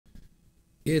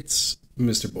It's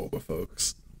Mr. Boba,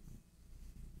 folks.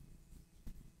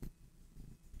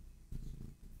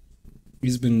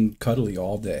 He's been cuddly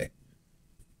all day.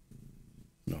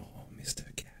 No, Mr.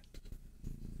 Cat.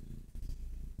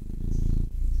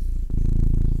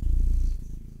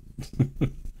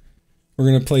 We're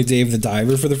gonna play Dave the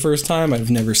Diver for the first time.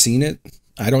 I've never seen it.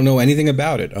 I don't know anything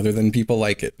about it other than people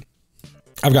like it.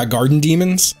 I've got garden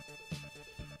demons.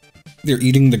 They're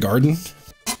eating the garden.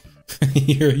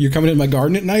 You're coming in my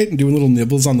garden at night and doing little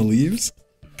nibbles on the leaves?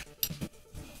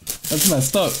 That's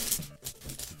messed up.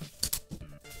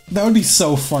 That would be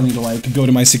so funny to like go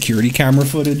to my security camera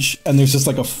footage and there's just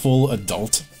like a full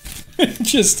adult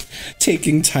just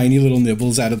taking tiny little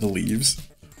nibbles out of the leaves.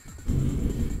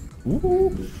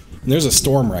 Ooh. And there's a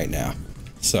storm right now,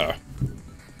 so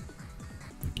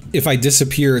if I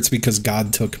disappear, it's because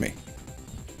God took me.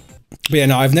 But yeah,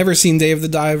 no, I've never seen Dave the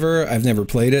Diver. I've never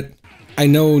played it. I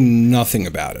know nothing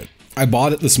about it. I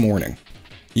bought it this morning.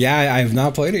 Yeah, I have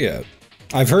not played it yet.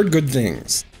 I've heard good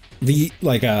things.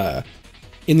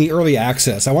 In the early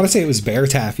access, I want to say it was Bear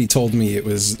Taffy told me it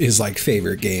was his like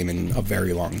favorite game in a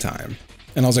very long time.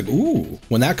 And I was like, ooh,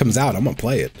 when that comes out, I'm gonna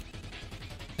play it.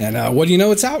 And what do you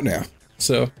know, it's out now.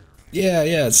 So yeah,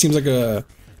 it seems like a,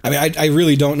 I mean, I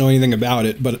really don't know anything about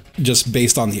it, but just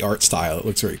based on the art style, it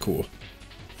looks very cool.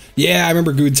 Yeah, I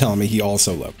remember Good telling me he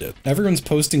also loved it. Everyone's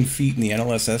posting feet in the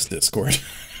NLSS Discord.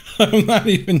 I'm not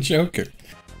even joking.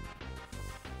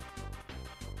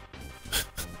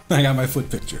 I got my foot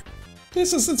picture.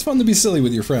 It's fun to be silly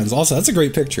with your friends. Also, that's a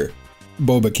great picture.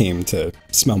 Boba came to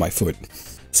smell my foot.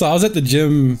 So I was at the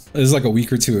gym, it was like a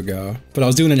week or two ago, but I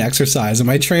was doing an exercise and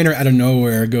my trainer out of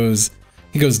nowhere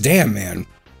he goes, damn man.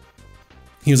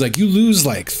 He was like, you lose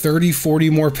like 30, 40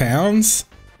 more pounds?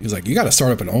 He was like, you gotta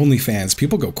start up an OnlyFans.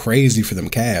 People go crazy for them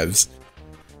calves.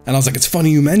 And I was like, it's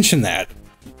funny you mention that.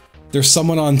 There's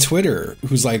someone on Twitter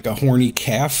who's like a horny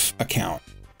calf account.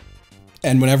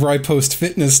 And whenever I post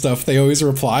fitness stuff, they always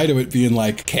reply to it being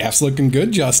like, calf's looking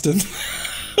good, Justin.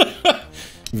 But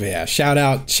yeah, shout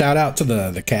out to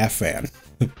the calf fan.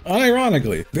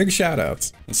 Unironically, big shout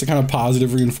outs. It's the kind of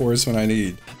positive reinforcement I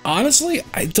need. Honestly,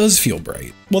 it does feel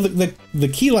bright. Well, the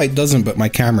key light doesn't, but my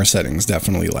camera settings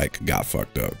definitely like got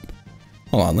fucked up.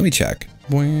 Hold on, let me check.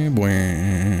 Okay,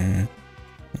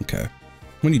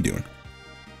 what are you doing?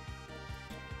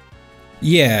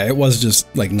 Yeah, it was just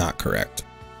like not correct.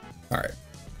 All right,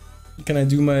 can I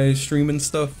do my streaming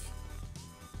stuff?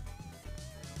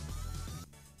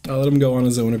 I'll let him go on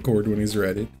his own accord when he's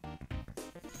ready.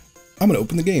 I'm gonna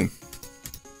open the game.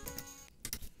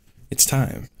 It's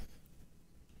time.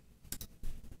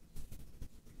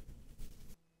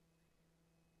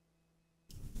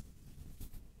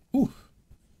 Ooh,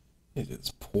 it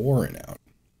is pouring out.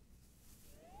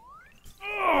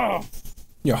 Oh,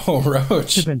 yo,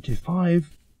 Roach.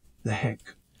 75. The heck?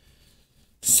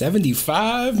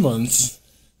 75 months.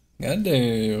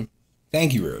 Goddamn.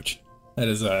 Thank you, Roach. That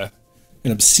is an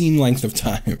obscene length of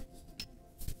time.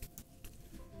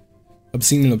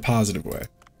 Obscene in a positive way.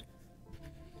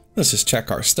 Let's just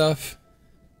check our stuff.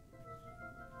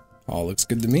 All looks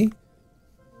good to me.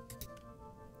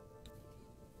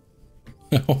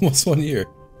 Almost 1 year.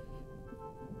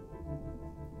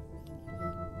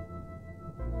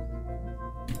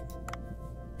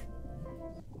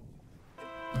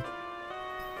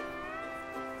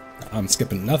 I'm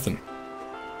skipping nothing.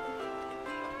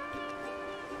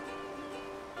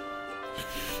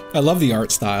 I love the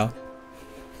art style.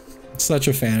 Such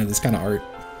a fan of this kind of art.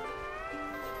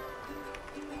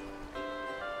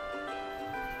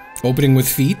 Opening with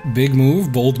feet, big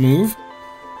move, bold move.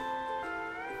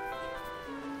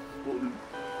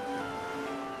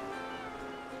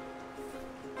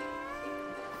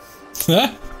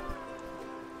 Huh?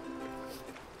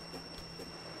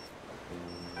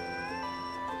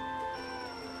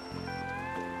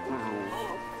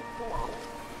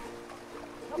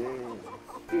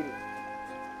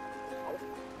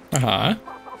 Uh-huh.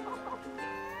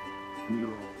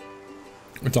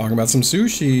 We're talking about some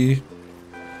sushi.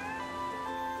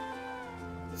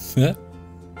 I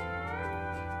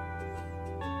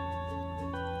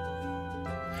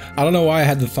don't know why I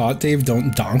had the thought, Dave,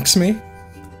 don't donks me.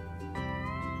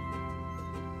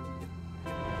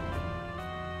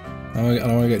 I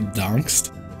don't want to get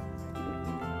donksed.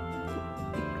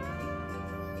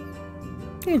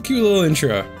 Oh, cute little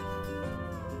intro.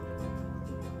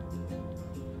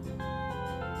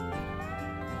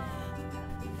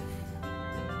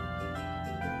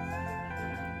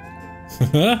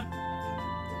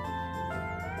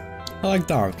 I like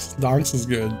donks. Donks is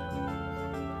good.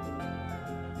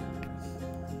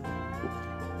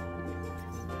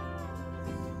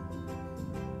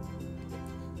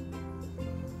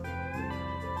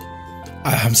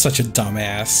 I'm such a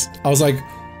dumbass. I was like,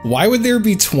 why would there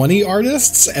be 20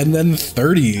 artists and then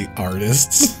 30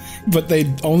 artists? But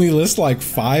they only list like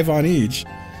 5 on each.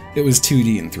 It was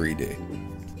 2D and 3D.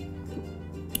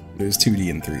 It was 2D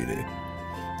and 3D.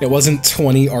 It wasn't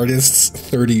 20 artists,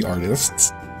 30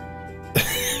 artists.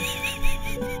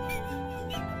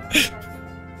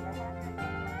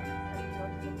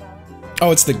 Oh,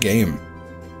 it's the game.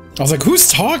 I was like,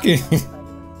 who's talking?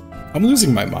 I'm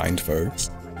losing my mind,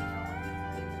 folks.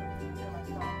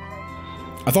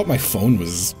 I thought my phone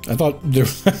was... I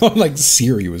thought like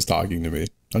Siri was talking to me. I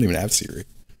don't even have Siri.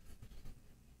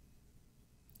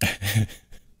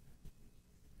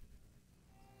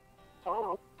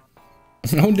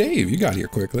 Oh, Dave, you got here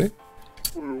quickly.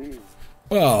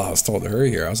 Well, I was told to hurry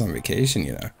here. I was on vacation,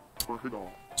 you know.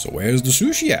 So where's the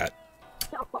sushi at?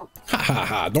 Ha ha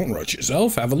ha, don't rush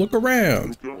yourself. Have a look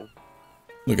around.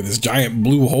 Look at this giant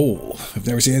blue hole. I've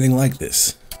never seen anything like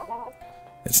this.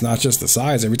 It's not just the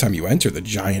size. Every time you enter the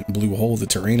giant blue hole, the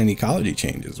terrain and ecology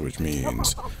changes, which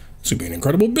means it's gonna be an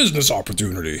incredible business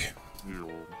opportunity.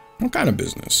 What kind of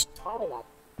business?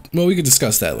 Well, we could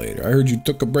discuss that later. I heard you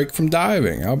took a break from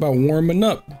diving. How about warming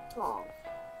up?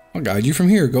 I'll guide you from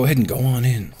here. Go ahead and go on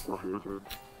in.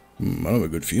 I have a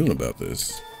good feeling about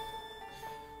this.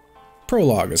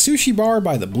 Prologue, a sushi bar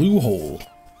by the blue hole.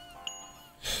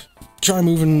 Try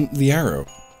moving the arrow.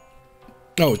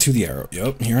 Oh, to the arrow.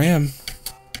 Yup, here I am.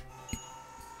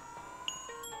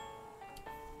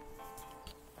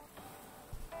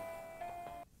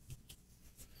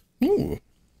 Ooh.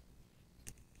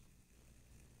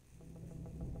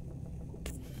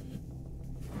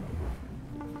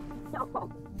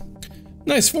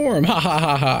 Nice form, ha ha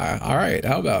ha ha. Alright,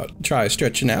 how about try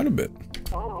stretching out a bit?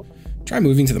 Try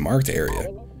moving to the marked area.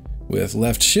 With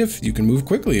left shift, you can move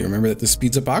quickly. Remember that this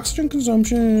speeds up oxygen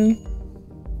consumption.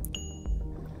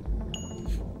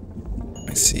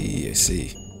 I see, I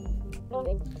see.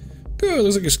 Good,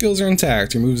 looks like your skills are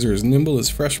intact. Your moves are as nimble as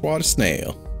freshwater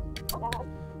snail.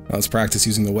 Now let's practice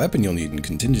using the weapon you'll need in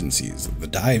contingencies, the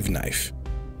dive knife.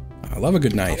 I love a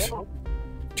good knife.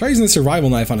 Try using the survival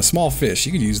knife on a small fish.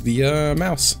 You could use the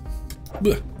mouse.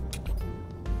 Blech.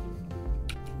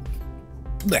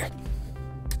 Blech.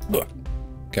 Blech.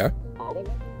 Okay.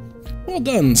 Well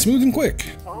done, smooth and quick.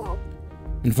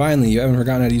 And finally, you haven't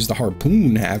forgotten how to use the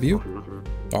harpoon, have you?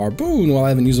 The harpoon? Well, I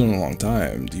haven't used one in a long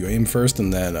time. Do you aim first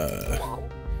and then,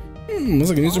 looks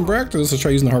like I need some practice. Let's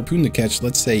try using the harpoon to catch,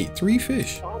 let's say, 3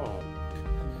 fish.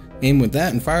 Aim with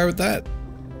that and fire with that.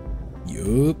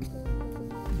 Yup.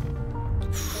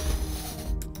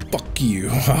 Fuck you.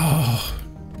 Oh.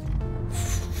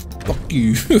 Fuck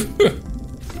you.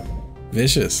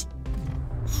 Vicious.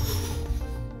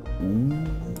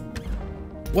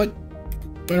 What?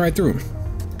 Went right through him.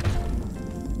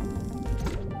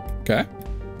 Okay.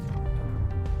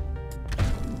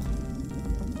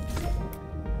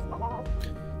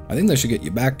 I think that should get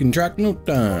you back in track in no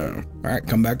time. Alright,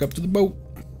 come back up to the boat.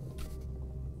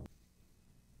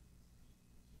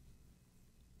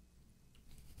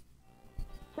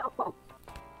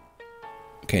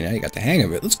 Okay, now you got the hang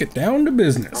of it. Let's get down to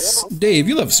business. Dave,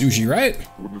 you love sushi, right?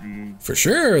 For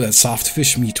sure, that soft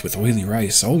fish meat with oily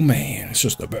rice. Oh man, it's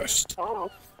just the best.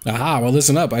 Aha, well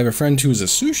listen up. I have a friend who is a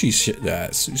sushi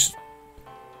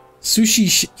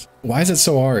why is it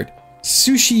so hard?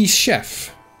 Sushi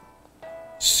chef.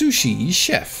 Sushi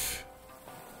chef.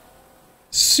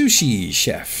 Sushi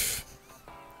chef.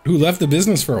 Who left the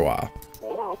business for a while.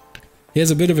 He has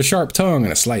a bit of a sharp tongue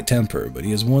and a slight temper, but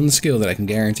he has one skill that I can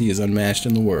guarantee is unmatched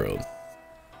in the world.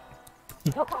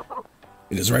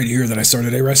 It is right here that I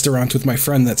started a restaurant with my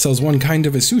friend that sells one kind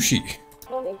of a sushi.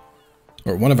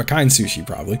 Or one of a kind sushi,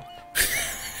 probably.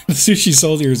 The sushi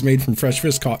sold here is made from fresh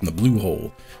fish caught in the blue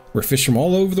hole, where fish from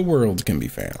all over the world can be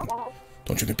found.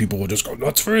 Don't you think people will just go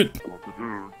nuts for it?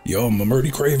 Yum, I'm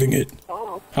already craving it.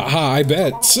 Haha, I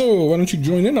bet. So, why don't you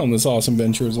join in on this awesome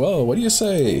venture as well? What do you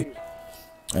say?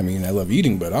 I mean, I love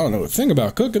eating, but I don't know a thing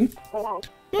about cooking.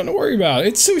 Nothing to worry about.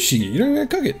 It's sushi. You don't even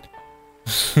gotta cook it.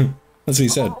 That's what he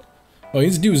said. All you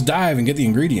need to do is dive and get the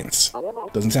ingredients.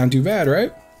 Doesn't sound too bad,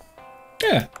 right?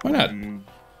 Yeah, why not?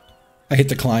 I hit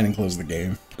decline and close the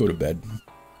game. Go to bed.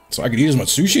 So I could eat as much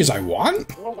sushi as I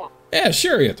want? Yeah,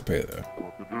 sure, you have to pay though.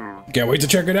 Can't wait to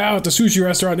check it out. The sushi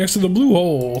restaurant next to the blue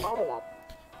hole.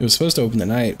 It was supposed to open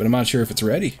tonight, but I'm not sure if it's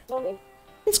ready.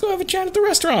 Let's go have a chat at the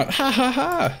restaurant. Ha ha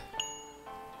ha.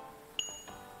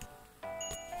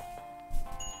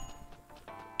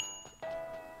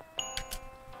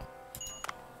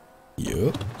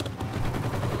 Yup.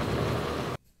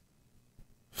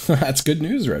 That's good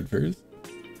news, Redford.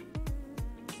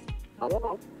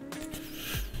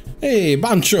 Hey,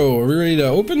 Bancho, are we ready to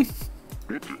open?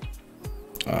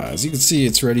 As you can see,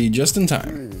 it's ready just in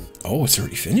time. Oh, it's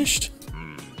already finished?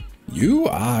 You?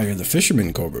 Ah, you're the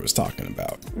fisherman Cobra was talking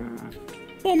about.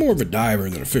 Well, more of a diver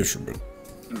than a fisherman.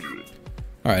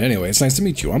 Alright, anyway, it's nice to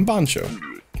meet you. I'm Bancho.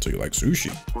 So you like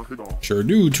sushi? Sure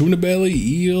do. Tuna belly,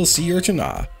 eel, sea urchin.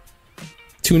 Ah.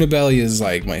 Tuna belly is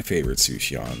like my favorite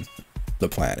sushi on the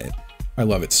planet. I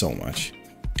love it so much.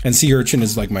 And sea urchin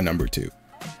is like my number 2.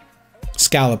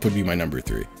 Scallop would be my number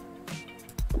 3.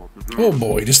 Oh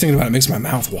boy, just thinking about it makes my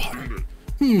mouth water.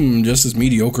 Just as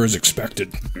mediocre as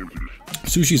expected.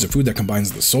 Sushi is a food that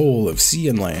combines the soul of sea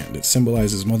and land. It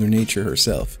symbolizes Mother Nature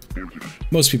herself.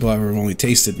 Most people, however, have only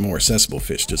tasted more accessible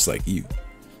fish just like you.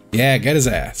 Yeah, get his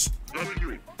ass.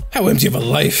 How empty of a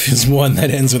life is one that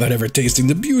ends without ever tasting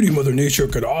the beauty Mother Nature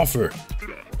could offer?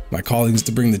 My calling is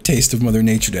to bring the taste of Mother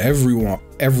Nature to everyone,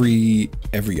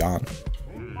 everyone.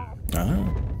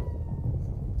 Ah.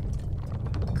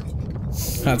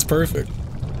 That's perfect.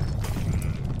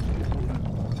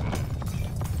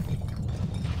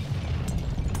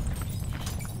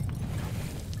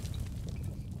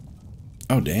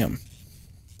 Oh, damn.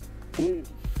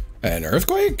 An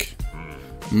earthquake?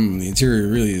 The interior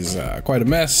really is quite a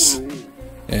mess.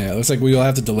 Yeah, it looks like we'll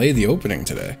have to delay the opening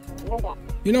today.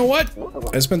 You know what?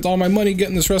 I spent all my money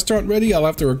getting this restaurant ready. I'll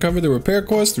have to recover the repair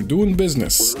costs through doing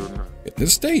business. In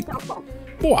this state.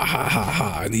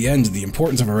 Wahahaha. In the end, the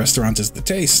importance of a restaurant is the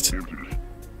taste.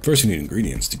 First, you need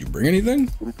ingredients. Did you bring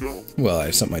anything? Well, I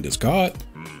have something I just got.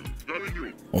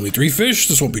 Only 3 fish?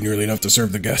 This won't be nearly enough to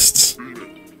serve the guests.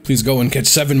 Please go and catch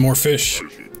 7 more fish.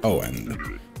 Oh,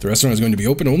 and the restaurant is going to be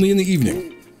open only in the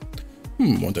evening.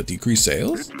 Won't that decrease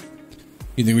sales?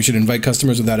 You think we should invite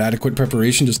customers without adequate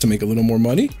preparation just to make a little more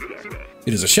money?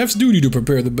 It is a chef's duty to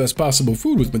prepare the best possible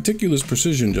food with meticulous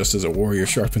precision, just as a warrior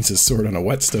sharpens his sword on a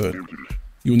whetstone.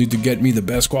 You will need to get me the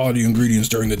best quality ingredients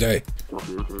during the day.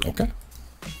 Okay.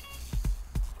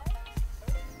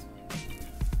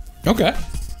 Okay.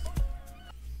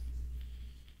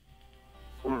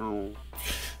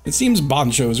 It seems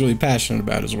Bancho is really passionate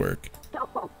about his work.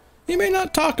 He may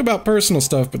not talk about personal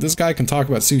stuff, but this guy can talk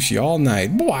about sushi all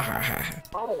night.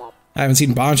 I haven't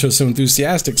seen Bancho so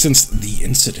enthusiastic since the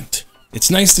incident. It's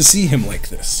nice to see him like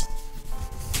this.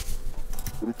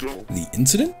 The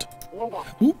incident?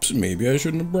 Oops, maybe I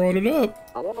shouldn't have brought it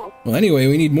up. Well, anyway,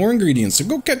 we need more ingredients, so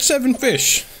go catch 7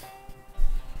 fish.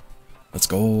 Let's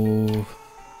go.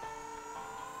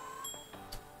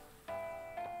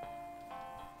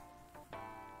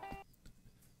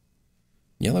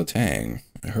 Yellow tang,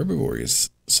 a herbivorous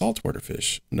saltwater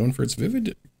fish, known for its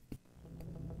vivid...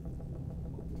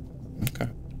 Okay.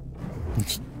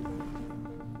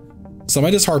 So am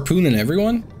I just harpooning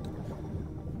everyone?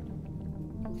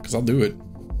 Because I'll do it.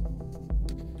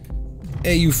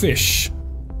 Hey, you fish.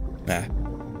 Ah.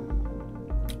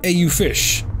 Hey, you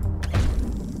fish.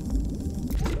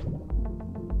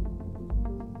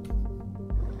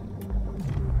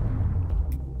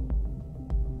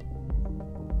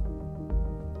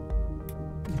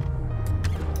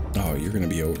 Oh, you're gonna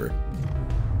be over.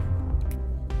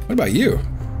 What about you?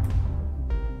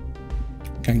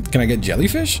 Can I get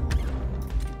jellyfish?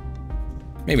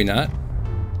 Maybe not.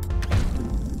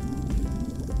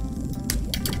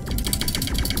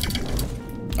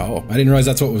 Oh, I didn't realize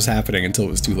that's what was happening until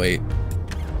it was too late.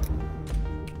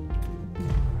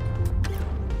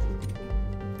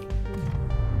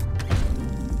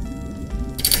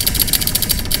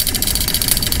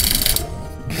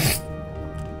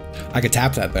 I could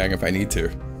tap that thing if I need to.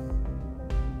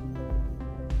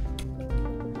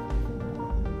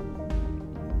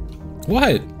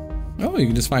 What? Oh, you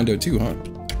can just find O2, huh?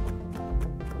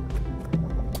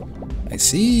 I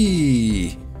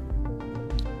see.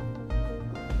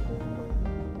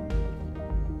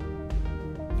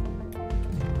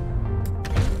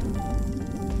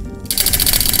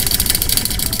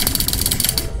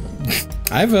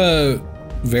 I have a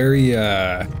very,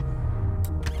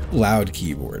 loud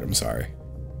keyboard, I'm sorry.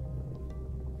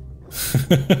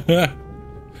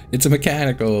 It's a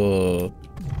mechanical.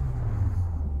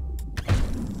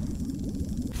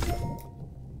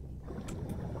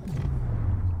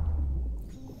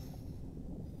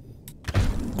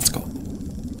 Let's go.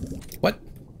 What?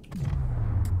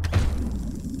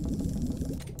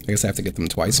 I guess I have to get them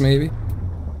twice, maybe?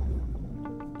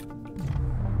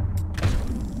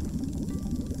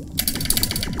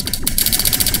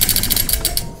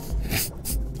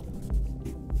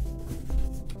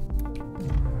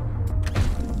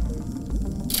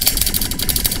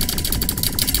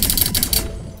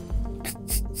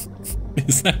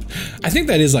 I think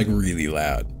that is like really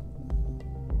loud,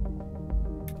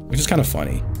 which is kind of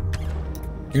funny.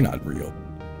 You're not real.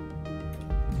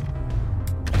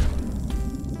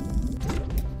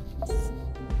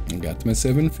 I got my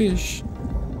 7 fish.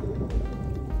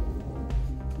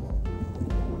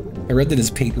 I read that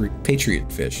as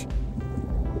patriot fish.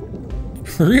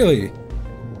 Really?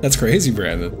 That's crazy,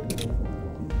 Brandon.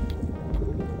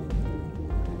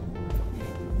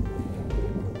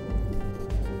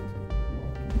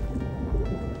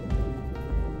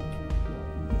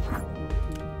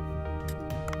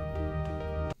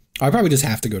 I probably just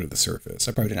have to go to the surface.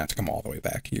 I probably didn't have to come all the way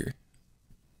back here.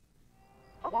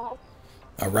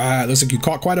 Alright, looks like you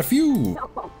caught quite a few.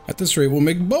 At this rate, we'll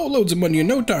make boatloads of money in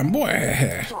no time,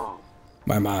 boy.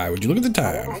 My, would you look at the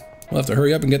time? We'll have to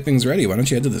hurry up and get things ready. Why don't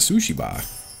you head to the sushi bar?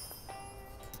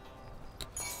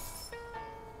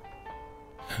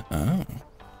 Oh.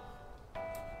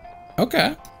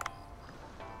 Okay.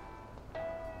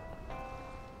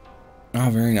 Oh,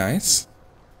 very nice.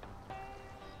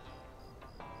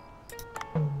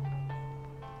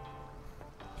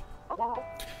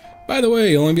 By the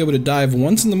way, you'll only be able to dive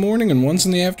once in the morning and once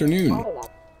in the afternoon.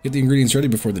 Get the ingredients ready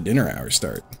before the dinner hours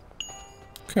start.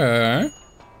 Okay.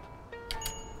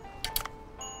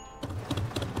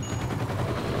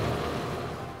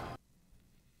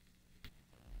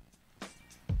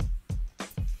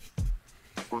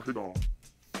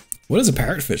 What does a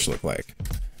parrotfish look like?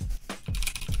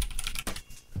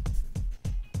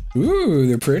 Ooh,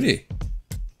 they're pretty.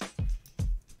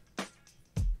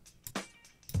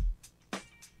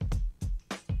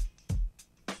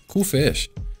 Cool fish.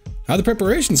 How the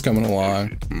preparations coming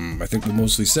along? I think we're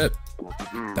mostly set.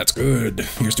 That's good.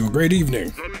 Here's to a great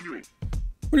evening. Where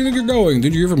do you think you're going?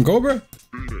 Did you hear from Cobra?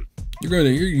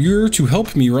 You're to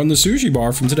help me run the sushi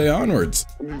bar from today onwards.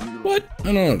 What?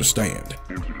 I don't understand.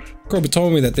 Cobra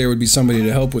told me that there would be somebody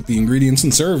to help with the ingredients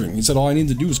and serving. He said all I need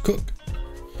to do is cook.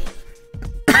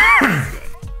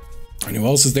 And who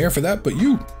else is there for that but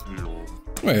you?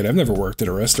 Wait, I've never worked at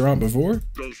a restaurant before.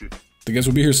 The guests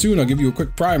will be here soon. I'll give you a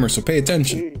quick primer, so pay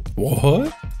attention.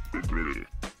 What?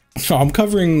 Oh, I'm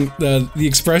covering the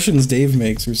expressions Dave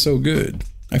makes are so good.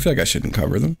 I feel like I shouldn't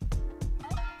cover them.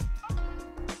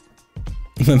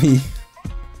 Let me...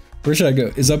 Where should I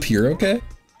go? Is up here okay?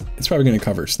 It's probably gonna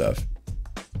cover stuff.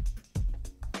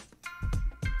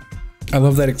 I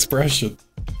love that expression.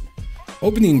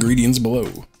 Open the ingredients below.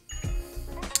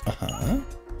 Uh-huh.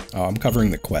 Oh, I'm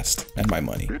covering the quest and my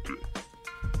money.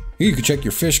 Here you can check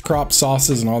your fish, crop,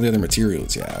 sauces, and all the other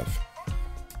materials you have.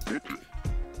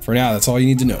 For now, that's all you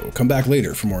need to know. Come back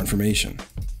later for more information.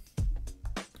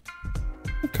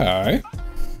 Okay.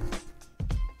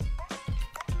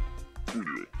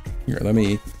 Here, let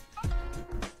me...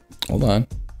 Hold on.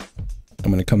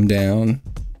 I'm gonna come down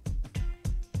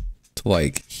to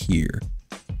like here.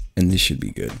 And this should be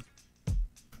good.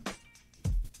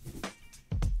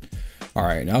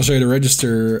 Alright, now I'll show you to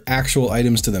register actual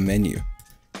items to the menu.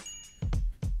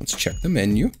 Let's check the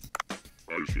menu.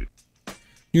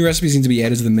 New recipes need to be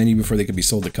added to the menu before they can be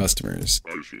sold to customers.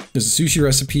 There's a sushi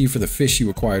recipe for the fish you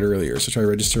acquired earlier, so try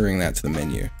registering that to the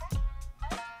menu.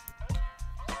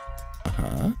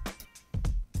 Uh-huh.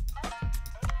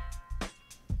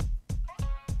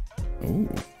 Oh.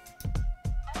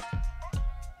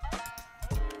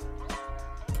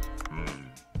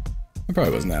 That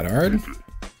probably wasn't that hard.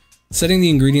 Setting the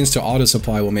ingredients to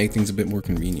auto-supply will make things a bit more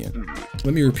convenient.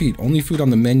 Let me repeat, only food on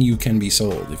the menu can be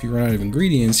sold. If you run out of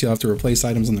ingredients, you'll have to replace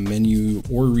items on the menu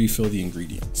or refill the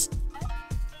ingredients.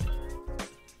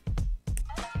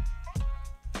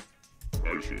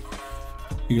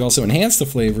 You can also enhance the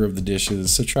flavor of the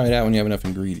dishes, so try it out when you have enough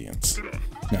ingredients.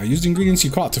 Now use the ingredients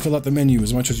you caught to fill out the menu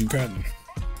as much as you can.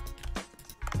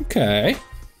 Okay.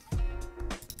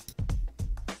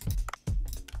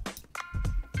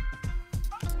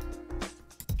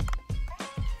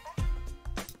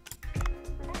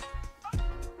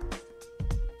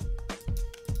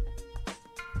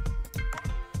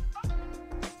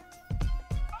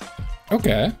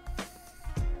 Okay.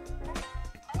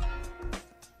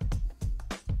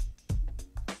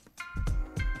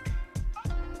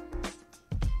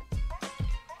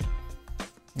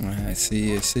 I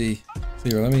see, I see.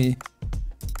 Here, let me...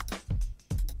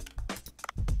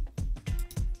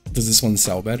 Does this one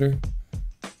sell better?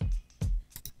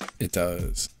 It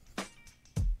does.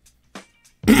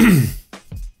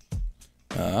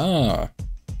 Ah.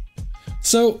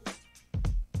 So...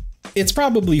 It's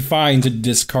probably fine to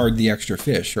discard the extra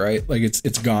fish, right? Like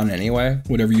it's gone anyway,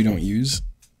 whatever you don't use.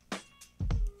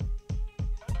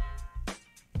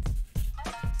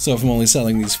 So if I'm only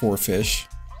selling these 4 fish.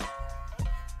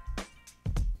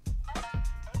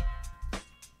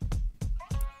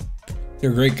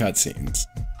 They're great cutscenes.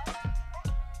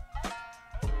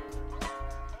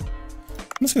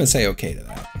 I'm just gonna say okay to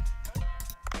that.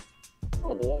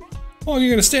 Oh,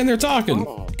 you're gonna stand there talking.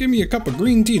 Give me a cup of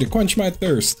green tea to quench my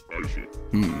thirst.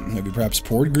 Have you perhaps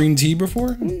poured green tea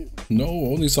before? No,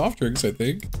 only soft drinks, I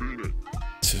think.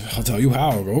 I'll tell you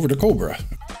how. Go over to Cobra.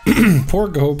 Pour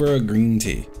Cobra green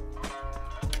tea.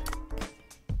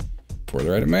 Pour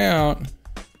the right amount.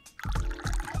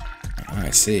 I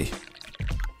see.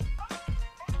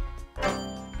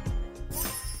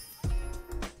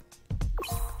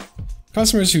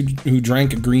 Customers who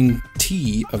drank green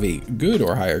tea of a good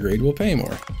or higher grade will pay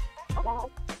more.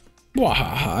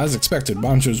 Wahaha, as expected,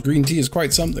 Bancho's green tea is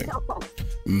quite something.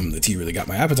 The tea really got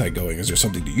my appetite going. Is there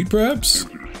something to eat, perhaps?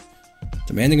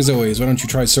 Demanding as always, why don't you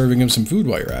try serving him some food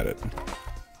while you're at it?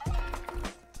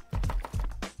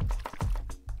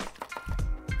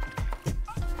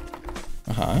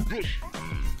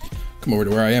 Come over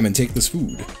to where I am and take this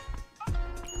food.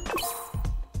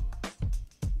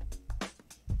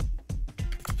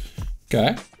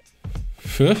 Okay.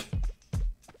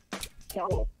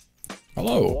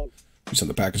 Hello. You sent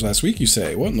the package last week, you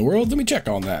say. What in the world? Let me check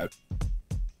on that.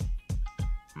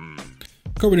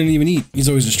 Cobra didn't even eat. He's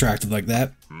always distracted like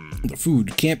that. The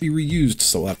food can't be reused,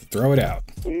 so we'll have to throw it out.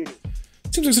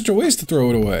 Seems like such a waste to throw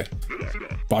it away.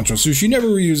 Bancho Sushi never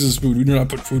reuses food. We do not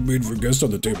put food made for guests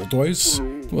on the table twice.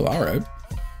 Well, alright.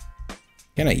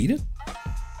 Can I eat it?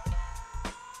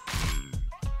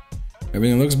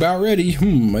 Everything looks about ready.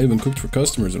 I haven't cooked for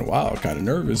customers in a while. Kinda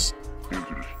nervous.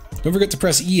 Don't forget to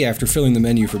press E after filling the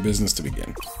menu for business to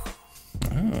begin.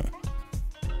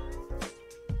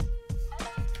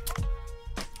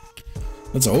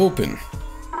 Let's open.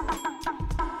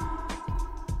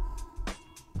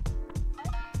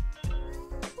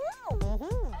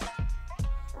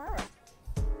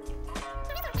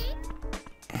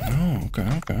 Oh,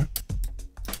 okay.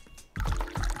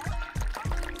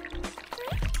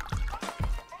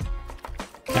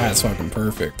 That's fucking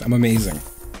perfect. I'm amazing.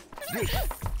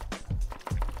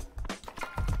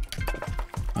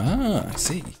 I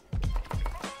see.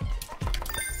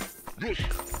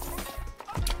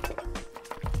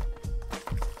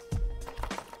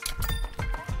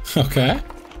 Okay.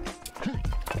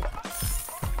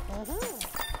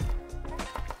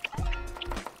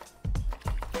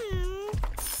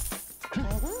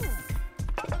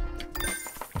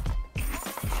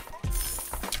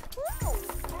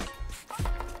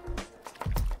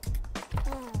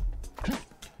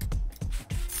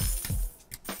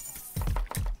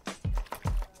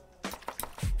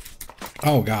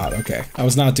 Oh god, okay. I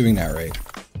was not doing that right.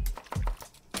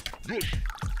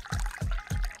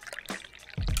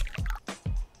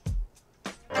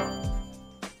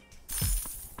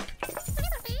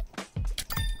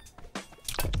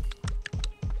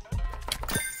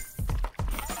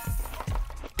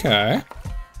 Okay.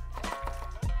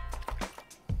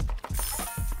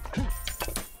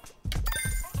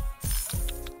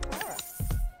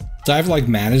 Do I have to like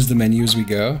manage the menu as we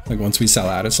go? Like once we sell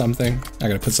out of something, I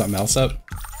gotta put something else up?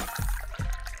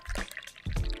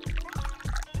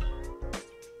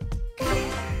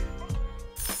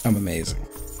 I'm amazing.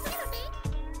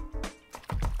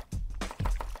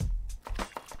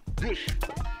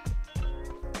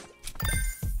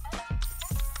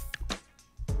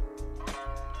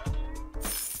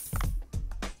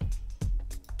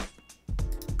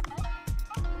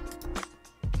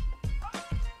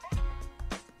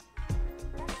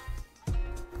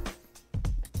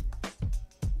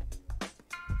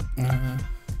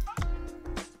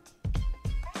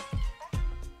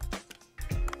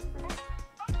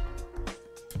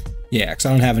 Yeah, because I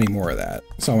don't have any more of that,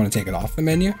 so I want to take it off the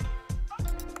menu.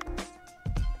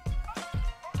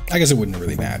 I guess it wouldn't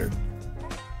really matter.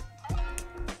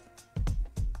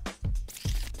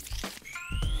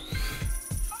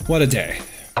 What a day.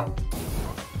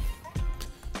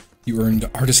 You earned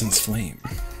Artisan's Flame.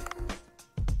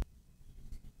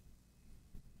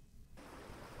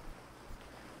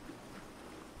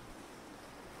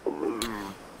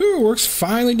 Ooh, work's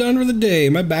finally done for the day.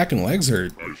 My back and legs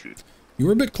hurt. You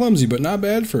were a bit clumsy, but not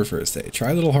bad for a first day. Try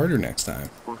a little harder next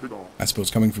time. I suppose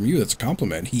coming from you, that's a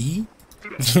compliment.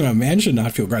 A man should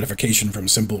not feel gratification from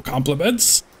simple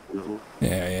compliments.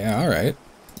 Yeah, alright.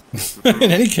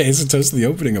 In any case, a toast to the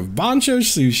opening of Bancho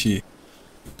Sushi.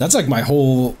 That's like my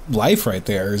whole life right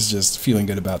there, is just feeling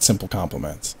good about simple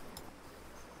compliments.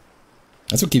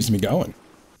 That's what keeps me going.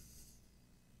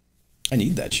 I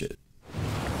need that shit.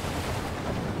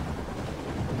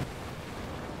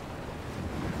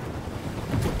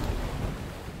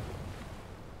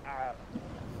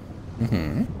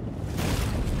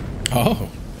 Oh.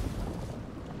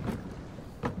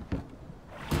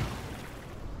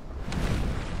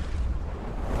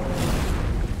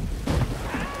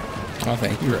 Oh,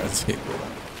 thank you, Rescue.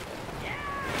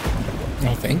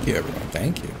 Oh, thank you, everyone.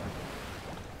 Thank you.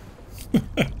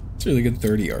 It's really good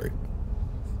 30 art.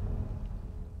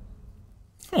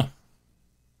 Huh.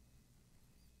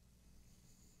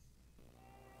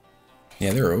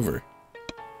 Yeah, they're over.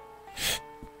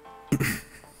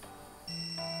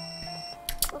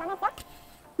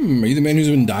 Are you the man who's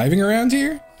been diving around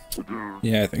here?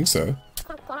 Yeah, I think so.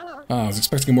 Oh, I was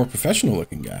expecting a more professional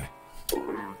looking guy.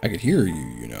 I could hear you,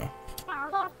 you know.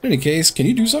 In any case, can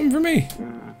you do something for me?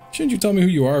 Shouldn't you tell me who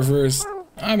you are first?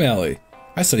 I'm Ellie.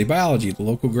 I study biology at the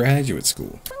local graduate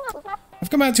school. I've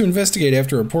come out to investigate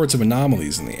after reports of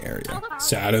anomalies in the area.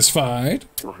 Satisfied?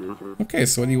 Okay,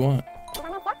 so what do you want?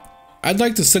 I'd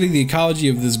like to study the ecology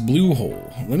of this blue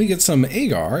hole. Let me get some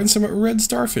agar and some red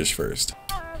starfish first.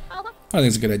 I think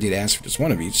it's a good idea to ask for just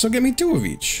one of each, so get me 2 of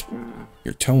each.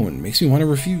 Your tone makes me want to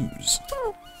refuse.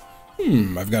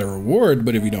 I've got a reward,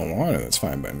 but if you don't want it, that's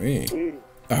fine by me.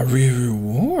 A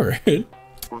reward?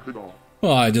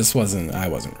 Well, I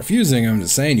wasn't refusing, I'm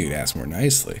just saying you'd ask more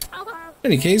nicely.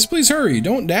 In any case, please hurry,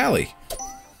 don't dally.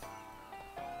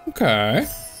 Okay.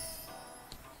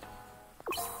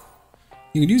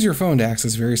 You can use your phone to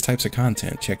access various types of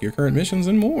content, check your current missions,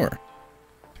 and more.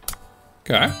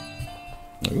 Okay.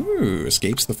 Ooh,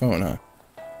 escapes the phone, huh?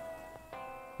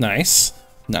 Nice.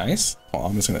 Nice. Well,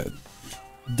 I'm just gonna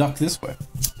duck this way.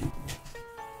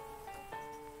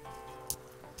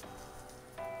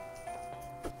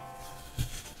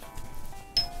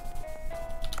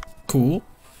 Cool.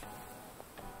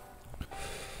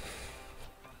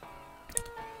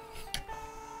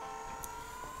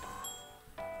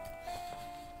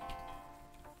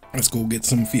 Let's go get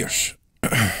some fish.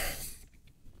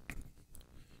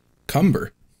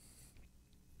 Cumber.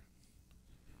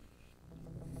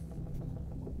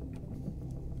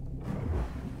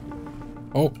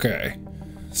 Okay.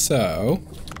 So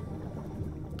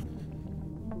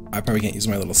I probably can't use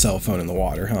my little cell phone in the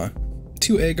water, huh?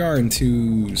 2 agar and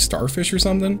 2 starfish or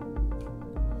something?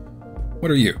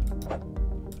 What are you?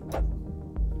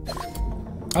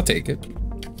 I'll take it.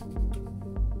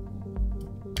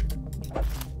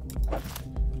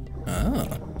 Ah.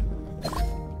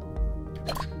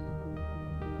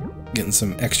 Getting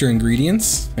some extra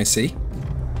ingredients, I see.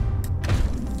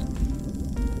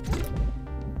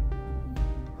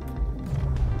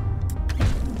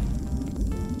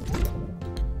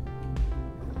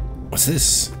 What's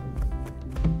this?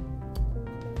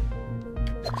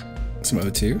 Some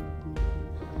O2?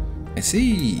 I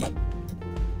see.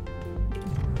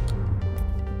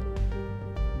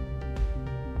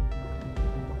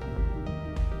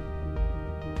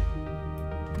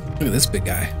 Look at this big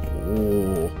guy.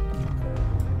 Oh.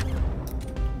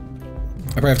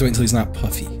 I probably have to wait until he's not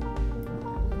puffy.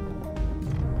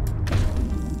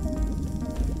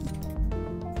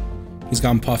 He's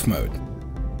gone puff mode.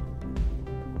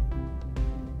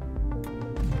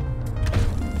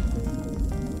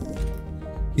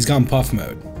 He's gone puff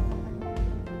mode.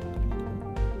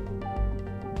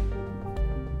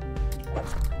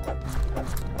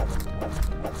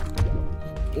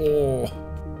 Oh.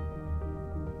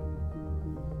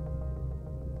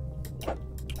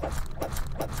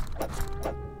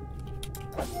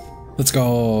 Let's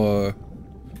go.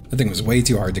 That thing was way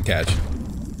too hard to catch.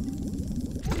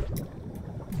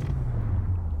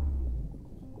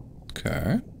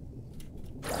 Okay.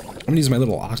 I'm gonna use my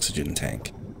little oxygen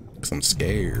tank. Because I'm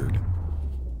scared.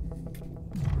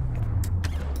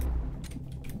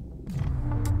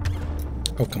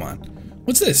 Oh, come on.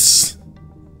 What's this?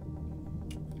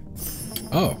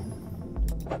 Oh.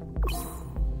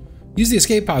 Use the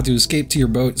escape pod to escape to your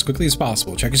boat as quickly as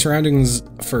possible. Check your surroundings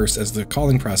first, as the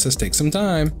calling process takes some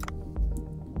time.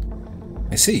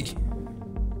 I see.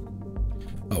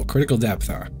 Oh, critical depth,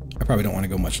 huh? I probably don't want to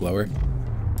go much lower.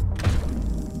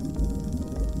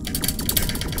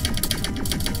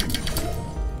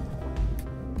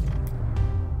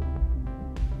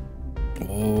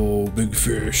 Oh, big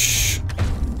fish.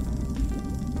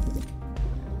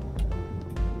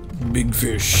 Big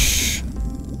fish.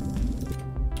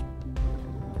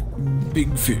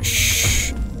 Big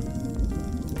fish.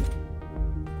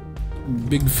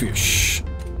 Big fish.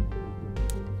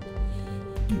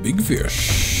 Big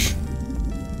fish.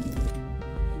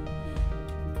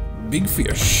 Big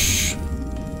fish.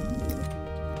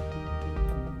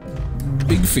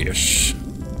 Big fish.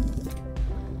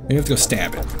 You have to go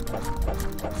stab it.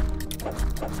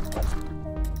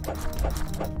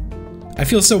 I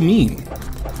feel so mean.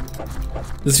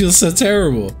 This feels so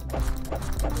terrible.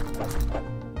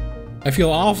 I feel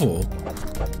awful.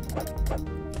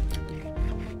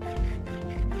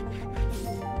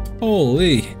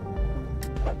 Holy.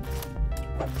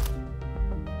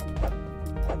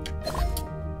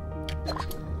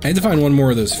 I need to find one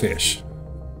more of those fish.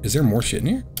 Is there more shit in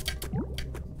here?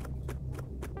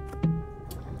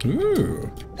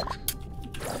 Ooh.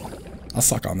 I'll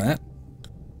suck on that.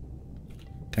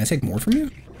 Can I take more from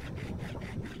you?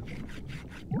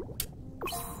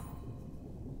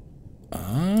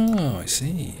 Oh, I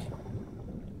see.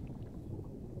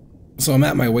 So I'm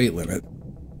at my weight limit.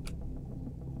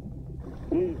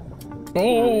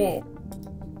 Oh!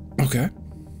 Okay.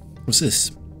 What's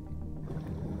this?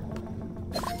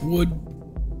 Wood.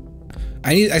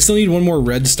 I still need one more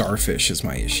red starfish is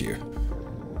my issue.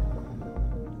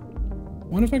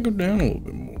 What if I go down a little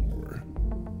bit more?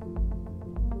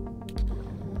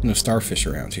 No starfish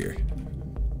around here.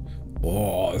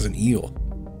 Oh, there's an eel.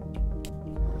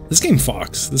 This game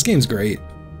fucks. This game's great.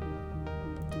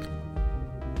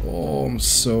 Oh, I'm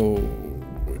so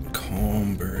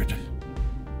encumbered.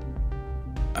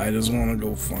 I just want to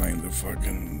go find the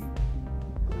fucking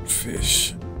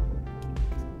fish.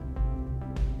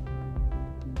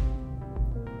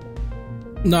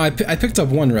 No, I picked up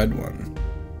one red one.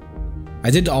 I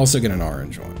did also get an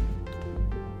orange one.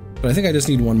 But I think I just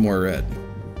need one more red.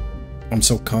 I'm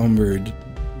so cumbered.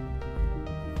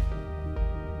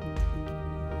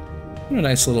 What a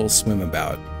nice little swim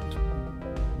about.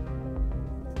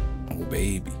 Oh,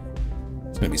 baby.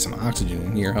 There's gonna be some oxygen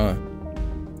in here, huh?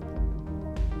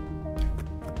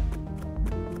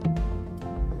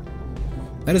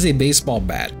 That is a baseball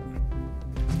bat.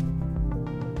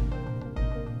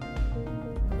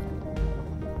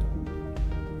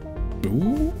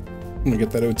 Ooh, I'm gonna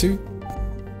get that O2.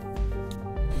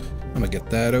 I'm gonna get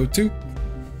that O2.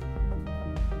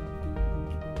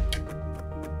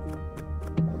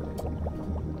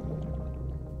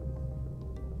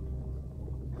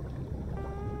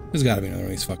 There's gotta be another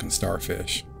one of these fucking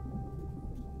starfish.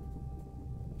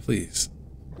 Please.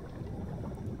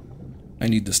 I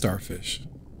need the starfish.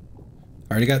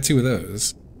 I already got two of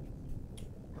those.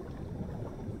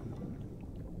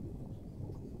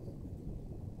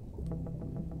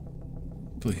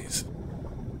 Please.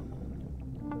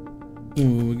 What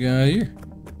we got here?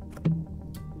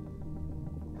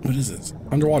 What is this?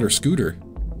 Underwater scooter.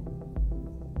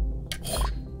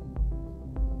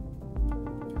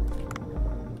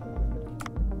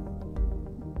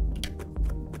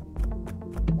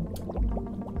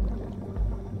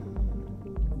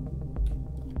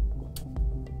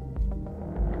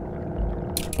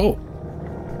 Oh.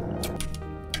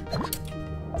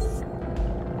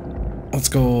 Let's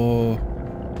go.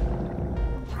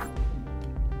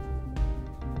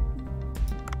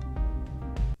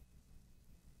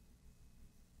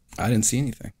 I didn't see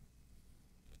anything.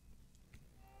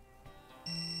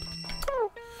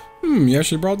 You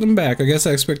actually brought them back. I guess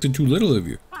I expected too little of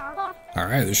you.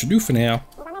 Alright, this should do for now.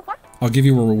 I'll give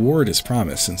you a reward as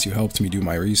promised since you helped me do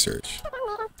my research.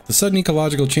 The sudden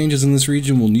ecological changes in this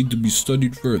region will need to be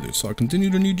studied further, so I'll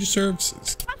continue to need your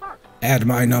services. Add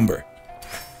my number.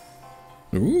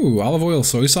 Ooh, olive oil,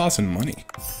 soy sauce, and money.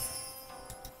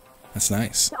 That's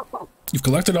nice. You've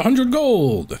collected 100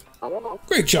 gold!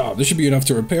 Great job, this should be enough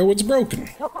to repair what's broken.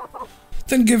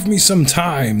 Then give me some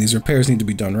time, these repairs need to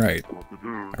be done right.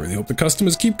 I really hope the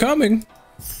customers keep coming.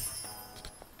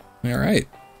 Alright.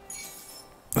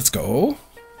 Let's go.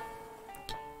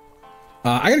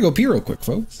 I gotta go pee real quick,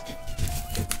 folks.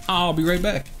 I'll be right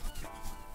back.